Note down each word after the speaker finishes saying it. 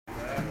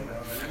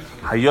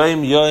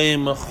Hayom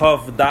Yom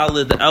Chav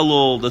Dalid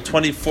Elul, the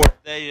 24th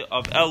day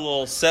of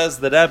Elul, says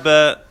the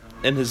Rebbe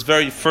in his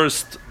very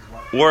first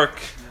work.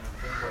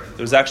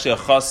 There was actually a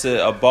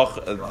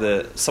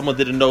chassid, someone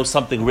didn't know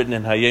something written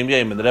in Hayom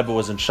Yom, and the Rebbe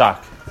was in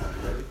shock,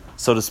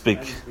 so to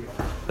speak.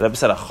 The Rebbe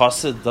said, a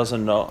chassid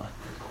doesn't know.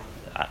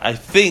 I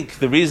think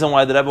the reason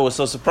why the Rebbe was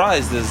so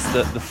surprised is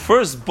that the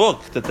first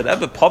book that the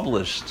Rebbe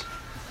published,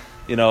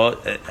 you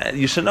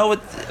should know it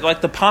like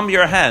the palm of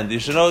your hand. You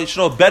should know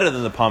it better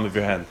than the palm of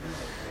your hand.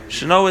 You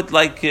should know it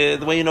like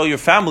the way you know your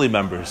family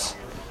members,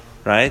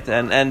 right?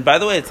 And by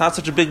the way, it's not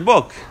such a big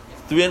book.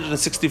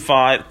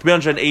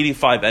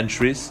 385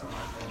 entries,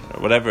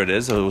 or whatever it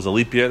is. It was a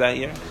leap year that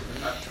year.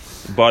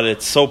 But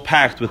it's so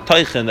packed with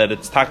teichen that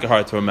it's taka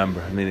hard to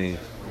remember. Meaning,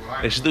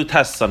 they should do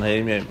tests on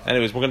Hayom Yom.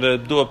 Anyways, we're going to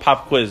do a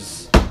pop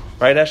quiz.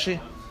 Right, Eshi?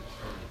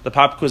 The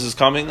pop quiz is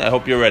coming. I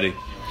hope you're ready.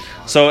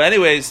 So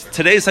anyways,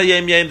 today's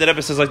Hayom Yom, the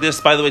Rebbe says like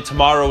this. By the way,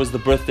 tomorrow is the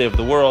birthday of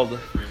the world.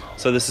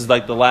 So this is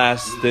like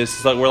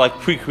we're like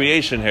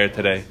pre-creation here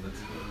today.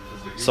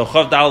 So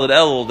Chav Daled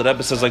Elul, the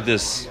Rebbe says like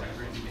this.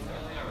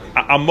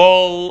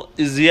 Amol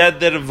is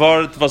jeder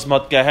Wort was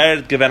mat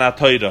gehört gewen a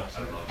Teure.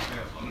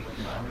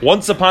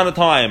 Once upon a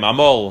time,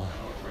 Amol.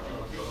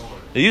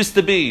 It used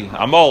to be,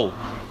 Amol.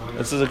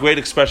 This is a great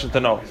expression to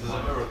know.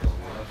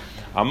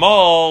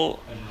 Amol,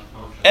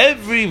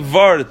 every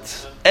word,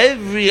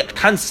 every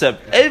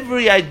concept,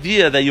 every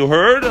idea that you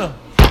heard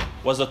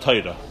was a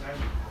Torah.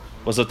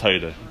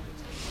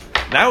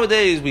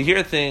 Nowadays, we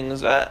hear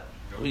things,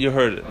 you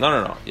heard it.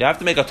 No. You have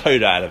to make a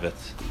Torah out of it.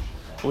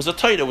 It was a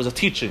Torah, it was a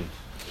teaching.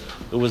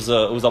 It was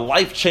a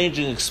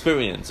life-changing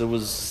experience. It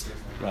was,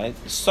 right?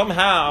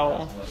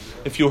 Somehow,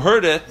 if you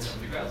heard it,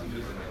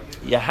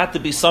 you had to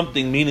be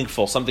something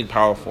meaningful, something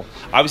powerful.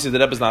 Obviously, the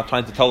Rebbe is not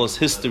trying to tell us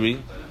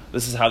history.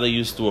 This is how they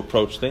used to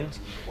approach things.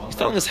 He's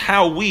telling us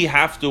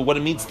what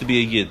it means to be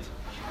a Yid.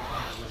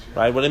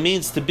 Right? What it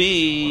means to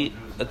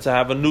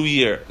have a new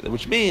year.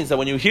 Which means that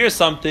when you hear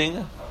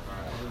something,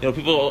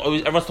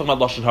 everyone's talking about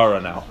Lashon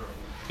Hara now.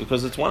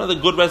 Because it's one of the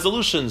good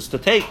resolutions to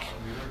take.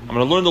 I'm going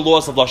to learn the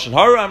laws of Lashon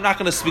Hara, I'm not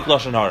going to speak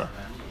Lashon Hara.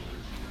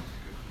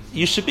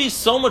 You should be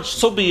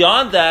so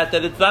beyond that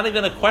it's not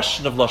even a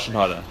question of Lashon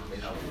Hara.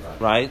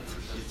 Right?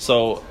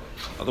 So,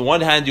 on the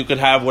one hand, you could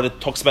have what it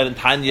talks about in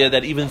Tanya,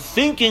 that even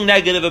thinking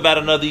negative about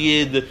another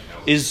Yid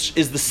is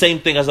the same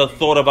thing as a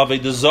thought of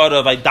Avodah Zarah,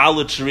 of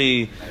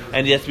idolatry,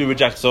 and you have to be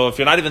rejected. So if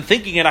you're not even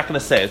thinking, you're not going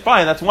to say it.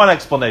 Fine, that's one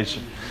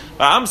explanation.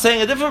 But I'm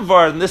saying a different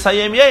word in this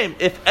Hayom Yom.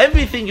 If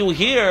everything you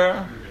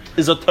hear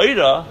is a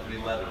Torah,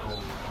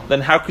 then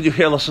how could you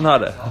hear Lashon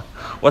Hara?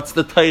 What's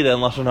the Torah in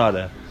Lashon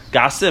Hara?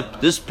 Gossip.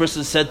 This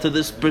person said to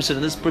this person,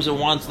 and this person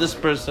wants this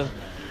person.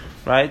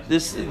 Right?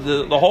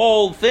 The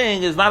whole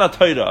thing is not a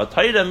Torah. A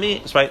Torah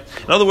means, right?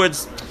 In other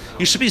words,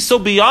 you should be so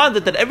beyond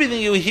it that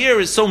everything you hear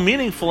is so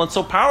meaningful and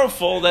so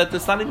powerful that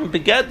it's not even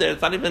beged there.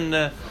 It's not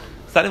even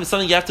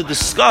something you have to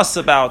discuss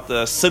about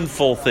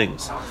sinful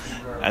things.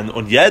 And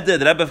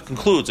the Rebbe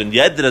concludes, and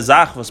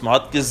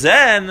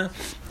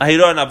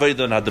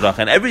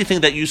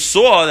everything that you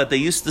saw, that they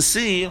used to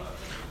see,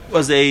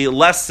 was a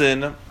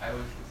lesson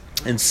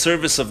in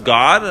service of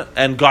God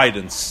and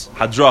guidance,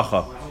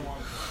 hadracha.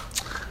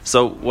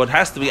 So what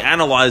has to be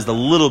analyzed a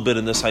little bit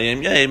in this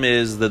Hayom Yom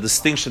is the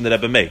distinction that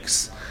Rebbe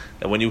makes.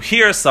 That when you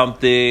hear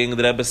something,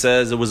 the Rebbe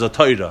says it was a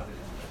Torah.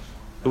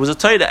 It was a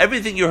Torah.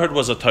 Everything you heard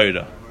was a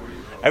Torah.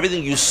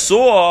 Everything you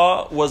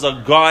saw was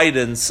a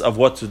guidance of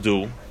what to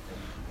do,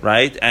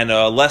 right? And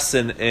a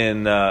lesson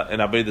in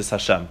Avodas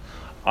Hashem.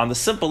 On the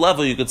simple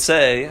level, you could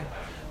say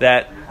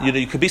that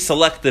you could be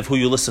selective who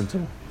you listen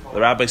to. The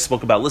rabbi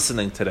spoke about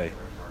listening today.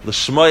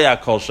 L'shmoya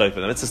kol shofet.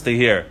 And it's just to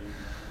hear.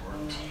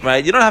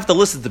 Right? You don't have to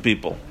listen to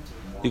people.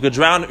 You could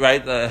drown,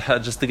 right?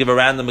 Just to give a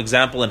random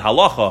example in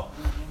halacha,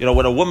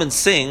 when a woman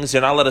sings,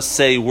 you're not allowed to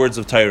say words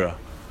of Torah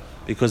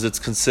because it's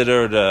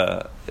considered,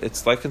 not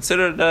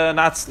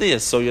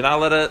tznius. So you're not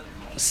allowed to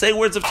say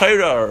words of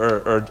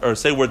Torah or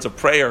say words of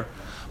prayer.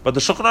 But the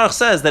Shulchan Aruch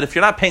says that if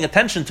you're not paying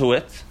attention to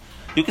it,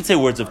 you can say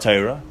words of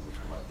Torah.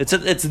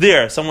 It's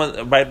there,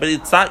 right? But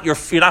it's not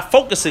you're not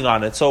focusing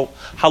on it. So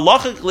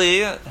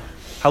halachically,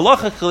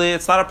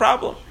 it's not a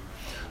problem,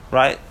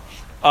 right?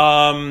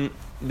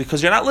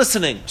 Because you're not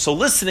listening. So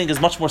listening is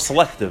much more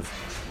selective.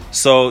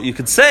 So you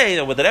could say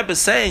that what the Rebbe is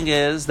saying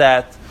is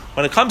that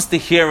when it comes to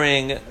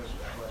hearing,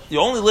 you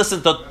only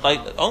listen to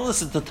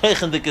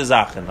teichen dik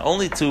zachen,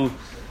 only to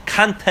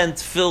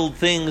content-filled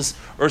things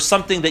or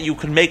something that you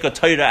can make a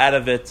Torah out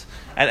of it,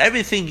 and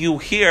everything you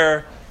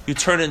hear, you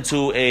turn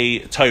into a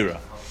Torah.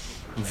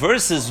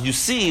 Versus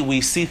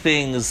we see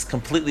things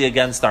completely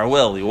against our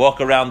will. You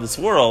walk around this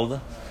world,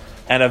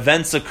 and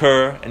events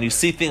occur, and you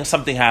see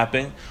something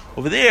happening.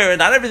 Over there,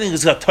 not everything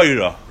is a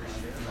Torah.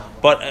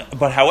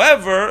 But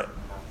however,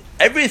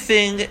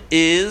 everything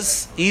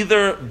is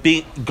either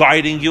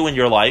guiding you in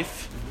your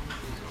life.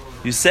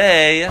 You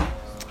say,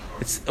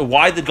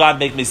 why did God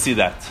make me see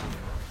that?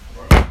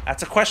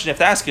 That's a question you have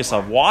to ask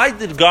yourself. Why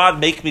did God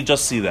make me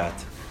just see that?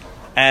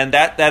 And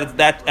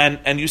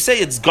that you say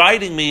it's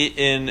guiding me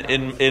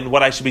in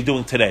what I should be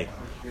doing today.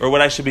 or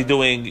what I should be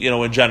doing,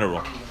 in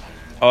general.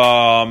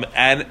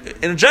 And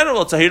in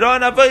general, it's a Hira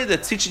and Avodah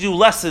that teaches you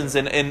lessons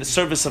in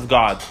service of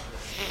God.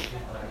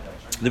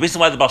 The reason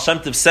why the Baal Shem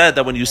Tov said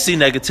that when you see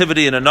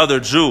negativity in another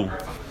Jew,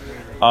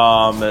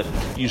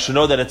 you should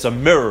know that it's a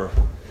mirror,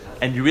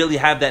 and you really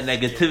have that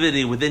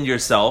negativity within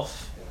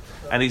yourself.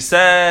 And he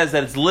says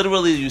that it's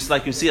literally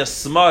like you see a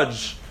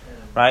smudge,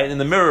 right, in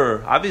the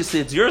mirror. Obviously,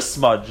 it's your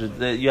smudge.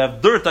 You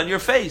have dirt on your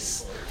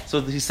face.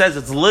 So he says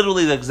it's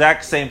literally the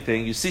exact same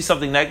thing. You see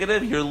something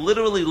negative, you're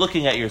literally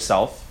looking at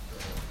yourself.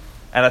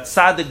 And a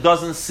tzaddik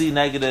doesn't see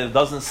negative,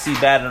 doesn't see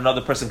bad in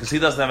another person because he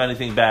doesn't have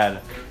anything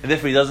bad. And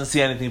therefore he doesn't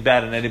see anything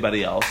bad in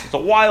anybody else. It's a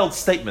wild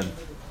statement.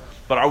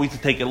 But are we to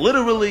take it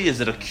literally? Is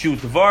it a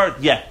cute word?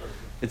 Yeah,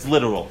 it's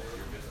literal.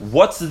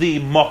 What's the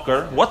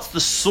mocker? What's the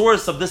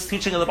source of this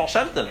teaching of the Baal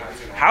Shem Tov?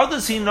 How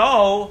does he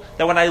know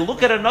that when I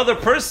look at another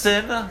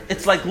person,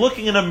 it's like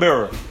looking in a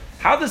mirror?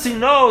 How does he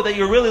know that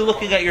you're really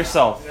looking at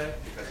yourself?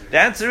 The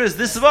answer is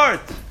this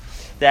word.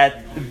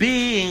 That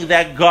being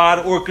that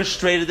God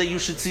orchestrated that you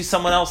should see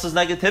someone else's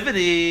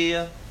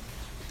negativity,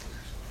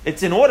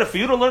 it's in order for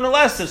you to learn a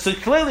lesson. So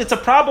clearly it's a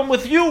problem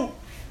with you.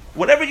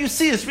 Whatever you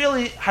see is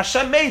really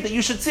Hashem made that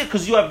you should see it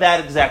because you have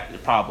that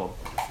exact problem.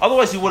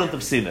 Otherwise you wouldn't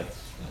have seen it.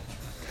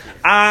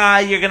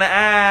 You're going to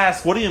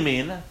ask, what do you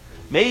mean?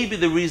 Maybe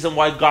the reason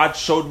why God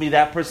showed me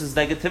that person's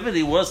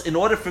negativity was in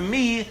order for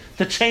me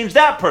to change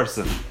that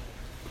person.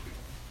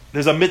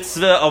 There's a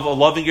mitzvah of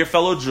loving your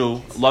fellow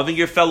Jew, loving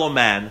your fellow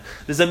man.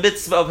 There's a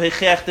mitzvah of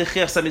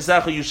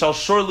you shall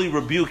surely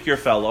rebuke your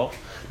fellow.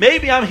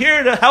 Maybe I'm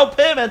here to help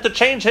him and to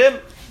change him.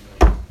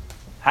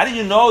 How do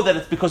you know that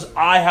it's because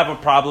I have a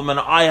problem and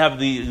I have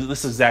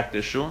this exact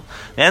issue?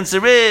 The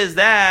answer is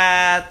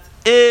that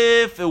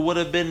if it would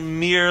have been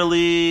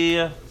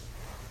merely...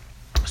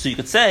 So you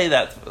could say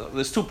that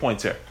there's 2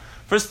 points here.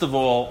 First of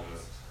all,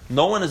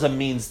 no one is a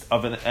means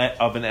of an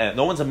end.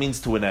 No one's a means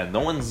to an end. No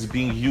one's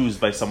being used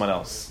by someone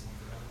else.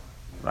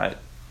 Right?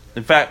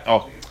 In fact,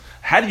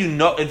 how do you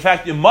know? In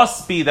fact, it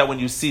must be that when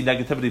you see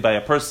negativity by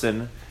a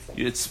person,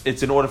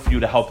 it's in order for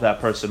you to help that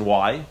person.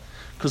 Why?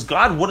 Because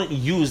God wouldn't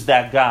use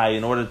that guy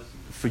in order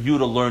for you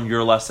to learn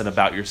your lesson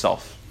about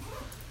yourself.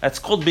 That's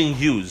called being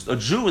used. A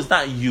Jew is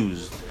not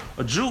used.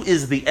 A Jew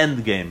is the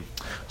end game.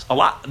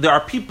 There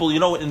are people,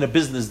 in a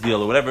business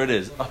deal or whatever it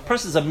is, a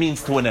person's a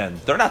means to an end.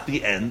 They're not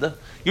the end.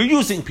 You're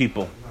using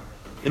people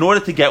in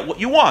order to get what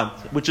you want,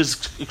 which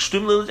is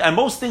extremely, and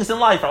most things in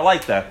life are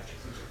like that.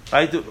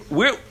 Right?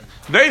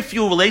 Very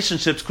few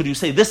relationships could you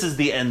say, this is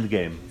the end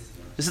game.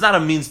 This is not a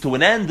means to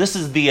an end, this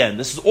is the end.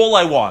 This is all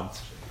I want.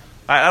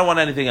 I don't want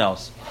anything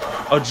else.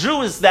 A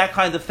Jew is that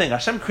kind of thing.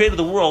 Hashem created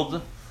the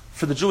world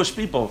for the Jewish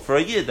people, for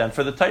a Yid and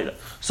for the Torah.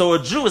 So a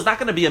Jew is not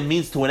going to be a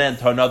means to an end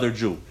to another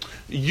Jew.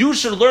 You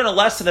should learn a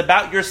lesson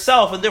about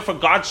yourself, and therefore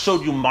God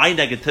showed you my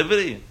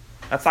negativity.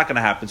 That's not going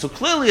to happen. So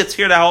clearly it's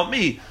here to help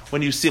me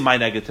when you see my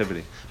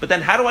negativity. But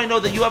then how do I know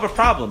that you have a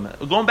problem?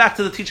 Going back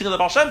to the teaching of the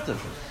Baal Shem Tov.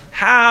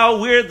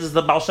 Where does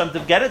the Baal Shem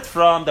Tov get it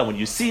from? That when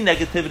you see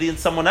negativity in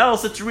someone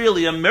else, it's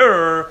really a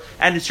mirror,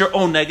 and it's your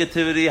own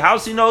negativity. How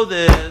does he know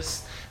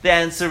this? The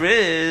answer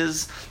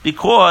is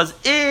because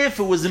if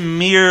it was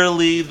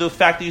merely the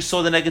fact that you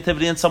saw the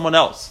negativity in someone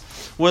else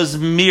was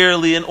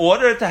merely in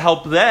order to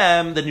help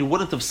them, then you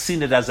wouldn't have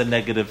seen it as a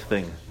negative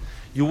thing.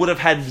 You would have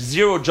had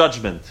zero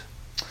judgment.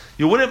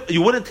 You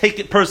wouldn't take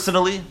it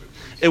personally.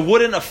 It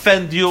wouldn't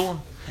offend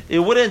you. It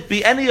wouldn't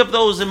be any of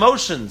those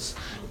emotions.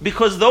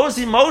 Because those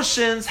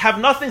emotions have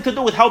nothing to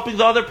do with helping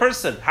the other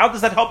person. How does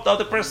that help the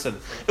other person?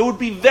 It would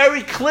be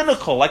very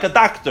clinical, like a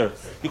doctor.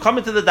 You come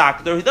into the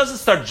doctor, he doesn't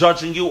start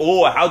judging you,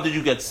 how did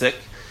you get sick?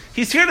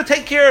 He's here to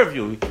take care of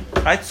you,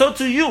 right? So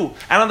to you.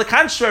 And on the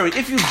contrary,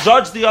 if you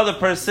judge the other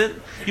person,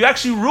 you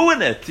actually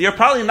ruin it. You're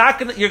probably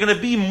you're going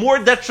to be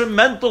more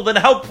detrimental than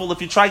helpful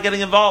if you try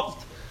getting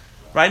involved.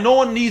 Right? No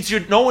one needs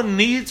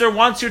or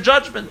wants your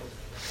judgment.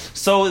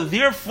 So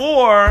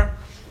therefore,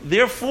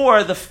 the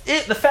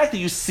fact that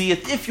you see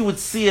it, if you would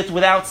see it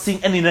without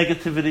seeing any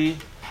negativity,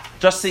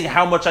 just seeing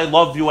how much I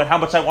love you and how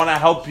much I want to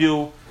help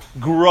you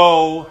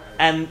grow,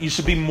 and you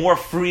should be more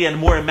free and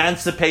more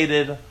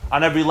emancipated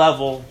on every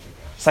level,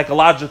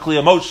 psychologically,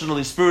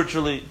 emotionally,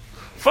 spiritually,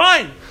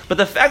 fine. But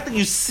the fact that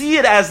you see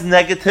it as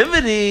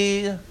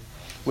negativity,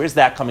 where's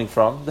that coming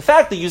from? The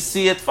fact that you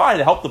see it, fine,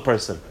 to help the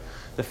person.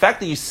 The fact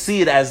that you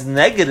see it as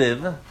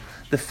negative,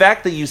 the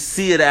fact that you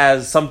see it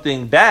as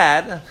something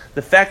bad,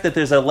 the fact that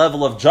there's a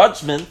level of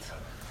judgment,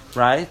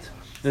 right?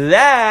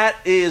 That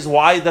is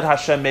why did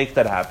Hashem make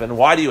that happen?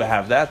 Why do you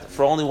have that?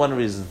 For only one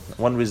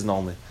reason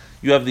only.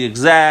 You have the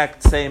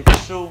exact same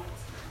issue,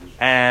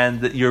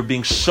 and you're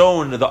being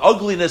shown the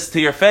ugliness to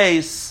your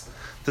face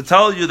to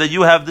tell you that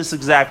you have this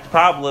exact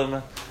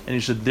problem, and you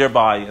should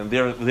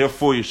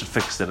therefore you should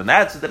fix it. And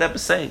that's what the Rebbe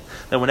is saying.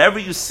 That whenever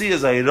you see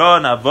is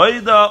Ayron,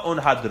 Avoida, Un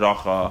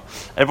Hadracha.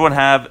 Everyone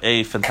have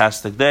a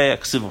fantastic day.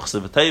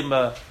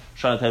 Shana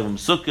Teva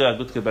Mesukah,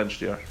 Good Kebench